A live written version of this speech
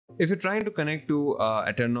if you're trying to connect to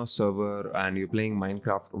Eternos server and you're playing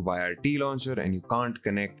Minecraft via TLauncher and you can't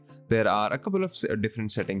connect, there are a couple of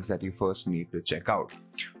different settings that you first need to check out.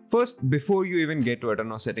 First, before you even get to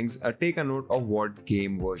Eternos settings, take a note of what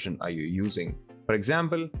game version are you using. For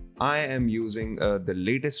example, I am using the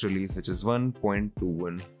latest release, which is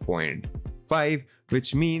 1.21.5,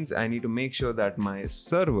 which means I need to make sure that my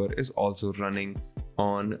server is also running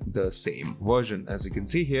on the same version. As you can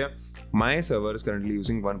see here, my server is currently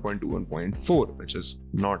using 1.21.4, which is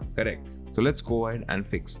not correct. So let's go ahead and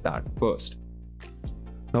fix that first.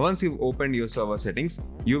 Now, once you've opened your server settings,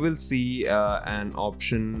 you will see an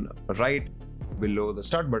option right below the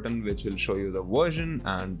start button, which will show you the version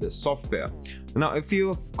and the software. Now, if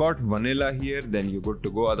you've got vanilla here, then you're good to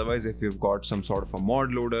go. Otherwise, if you've got some sort of a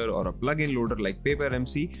mod loader or a plugin loader like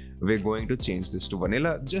PaperMC, we're going to change this to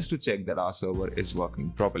vanilla just to check that our server is working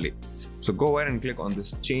properly. So go ahead and click on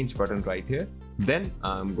this change button right here. Then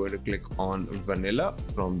I'm going to click on vanilla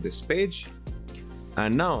from this page.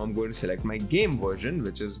 And now I'm going to select my game version,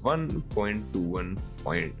 which is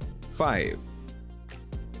 1.21.5.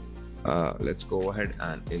 Let's go ahead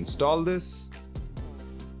and install this,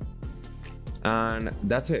 and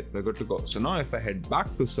that's it, we're good to go. So now if I head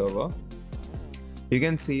back to server, you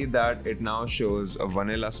can see that it now shows a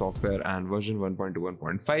vanilla software and version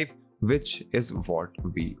 1.21.5, which is what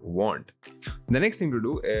we want. The next thing to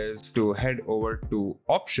do is to head over to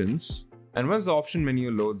options, and once the option menu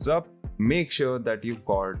loads up, make sure that you've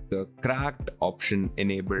got the cracked option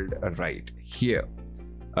enabled right here.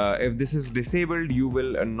 If this is disabled, you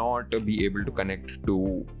will not be able to connect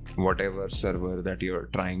to whatever server that you're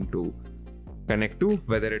trying to connect to,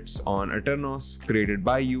 whether it's on Eternos created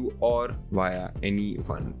by you or via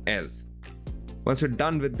anyone else. Once you're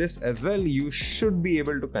done with this as well, you should be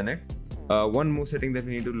able to connect. One more setting that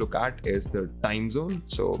we need to look at is the time zone.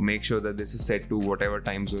 So make sure that this is set to whatever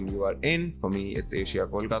time zone you are in. For me, it's Asia,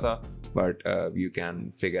 Kolkata, but you can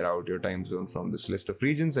figure out your time zone from this list of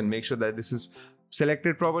regions and make sure that this is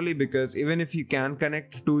selected properly, because even if you can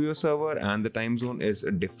connect to your server and the time zone is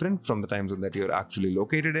different from the time zone that you're actually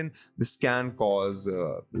located in, this can cause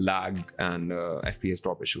lag and FPS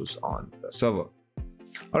drop issues on the server.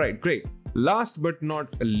 Alright, great. Last but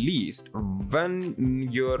not least, when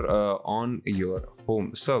you're on your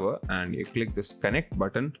home server and you click this connect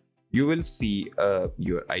button, you will see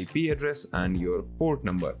your IP address and your port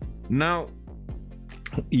number. Now,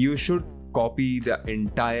 you should copy the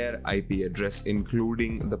entire IP address,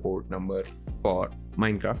 including the port number for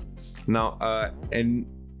Minecraft. Now,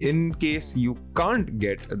 in case you can't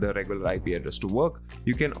get the regular IP address to work,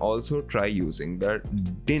 you can also try using the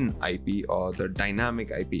Dyn IP or the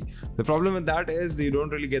dynamic IP. The problem with that is you don't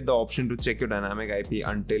really get the option to check your dynamic IP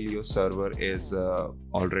until your server is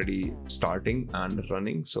already starting and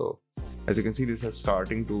running. So as you can see, this is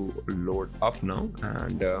starting to load up now,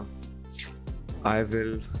 and I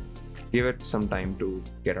will give it some time to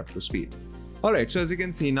get up to speed. Alright, so as you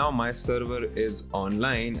can see now, my server is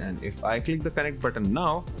online, and if I click the connect button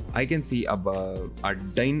now, I can see a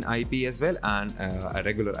Dyn IP as well and a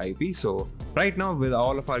regular IP. So right now, with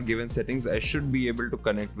all of our given settings, I should be able to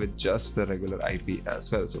connect with just the regular IP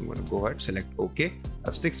as well. So I'm going to go ahead, select OK. I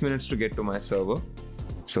have 6 minutes to get to my server.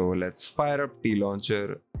 So let's fire up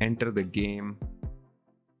TLauncher, enter the game.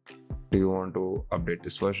 Do you want to update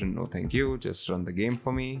this version? No, thank you. Just run the game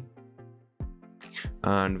for me.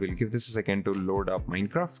 And we'll give this a second to load up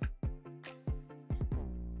Minecraft.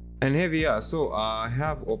 And here we are. So I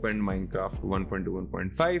have opened Minecraft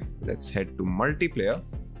 1.21.5. Let's head to multiplayer.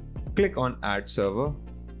 Click on add server,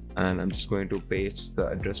 and I'm just going to paste the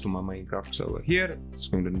address to my Minecraft server here.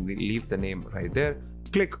 Just going to leave the name right there.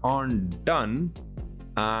 Click on done,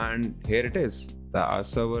 and here it is. Our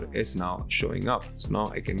server is now showing up. So now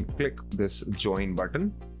I can click this join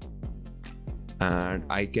button, and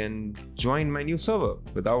I can join my new server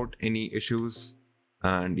without any issues,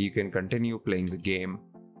 and you can continue playing the game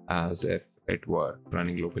as if it were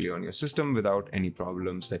running locally on your system without any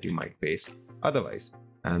problems that you might face otherwise.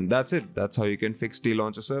 And that's it. That's how you can fix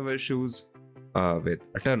TLauncher server issues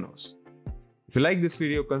with Eternos. If you like this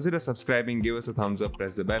video, consider subscribing, give us a thumbs up,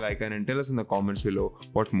 press the bell icon, and tell us in the comments below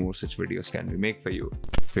what more such videos can we make for you.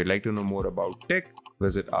 If you'd like to know more about tech,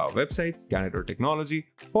 visit our website, Candid.Technology,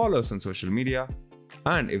 follow us on social media,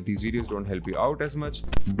 and if these videos don't help you out as much,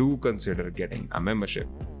 do consider getting a membership.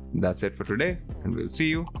 That's it for today, and we'll see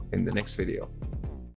you in the next video.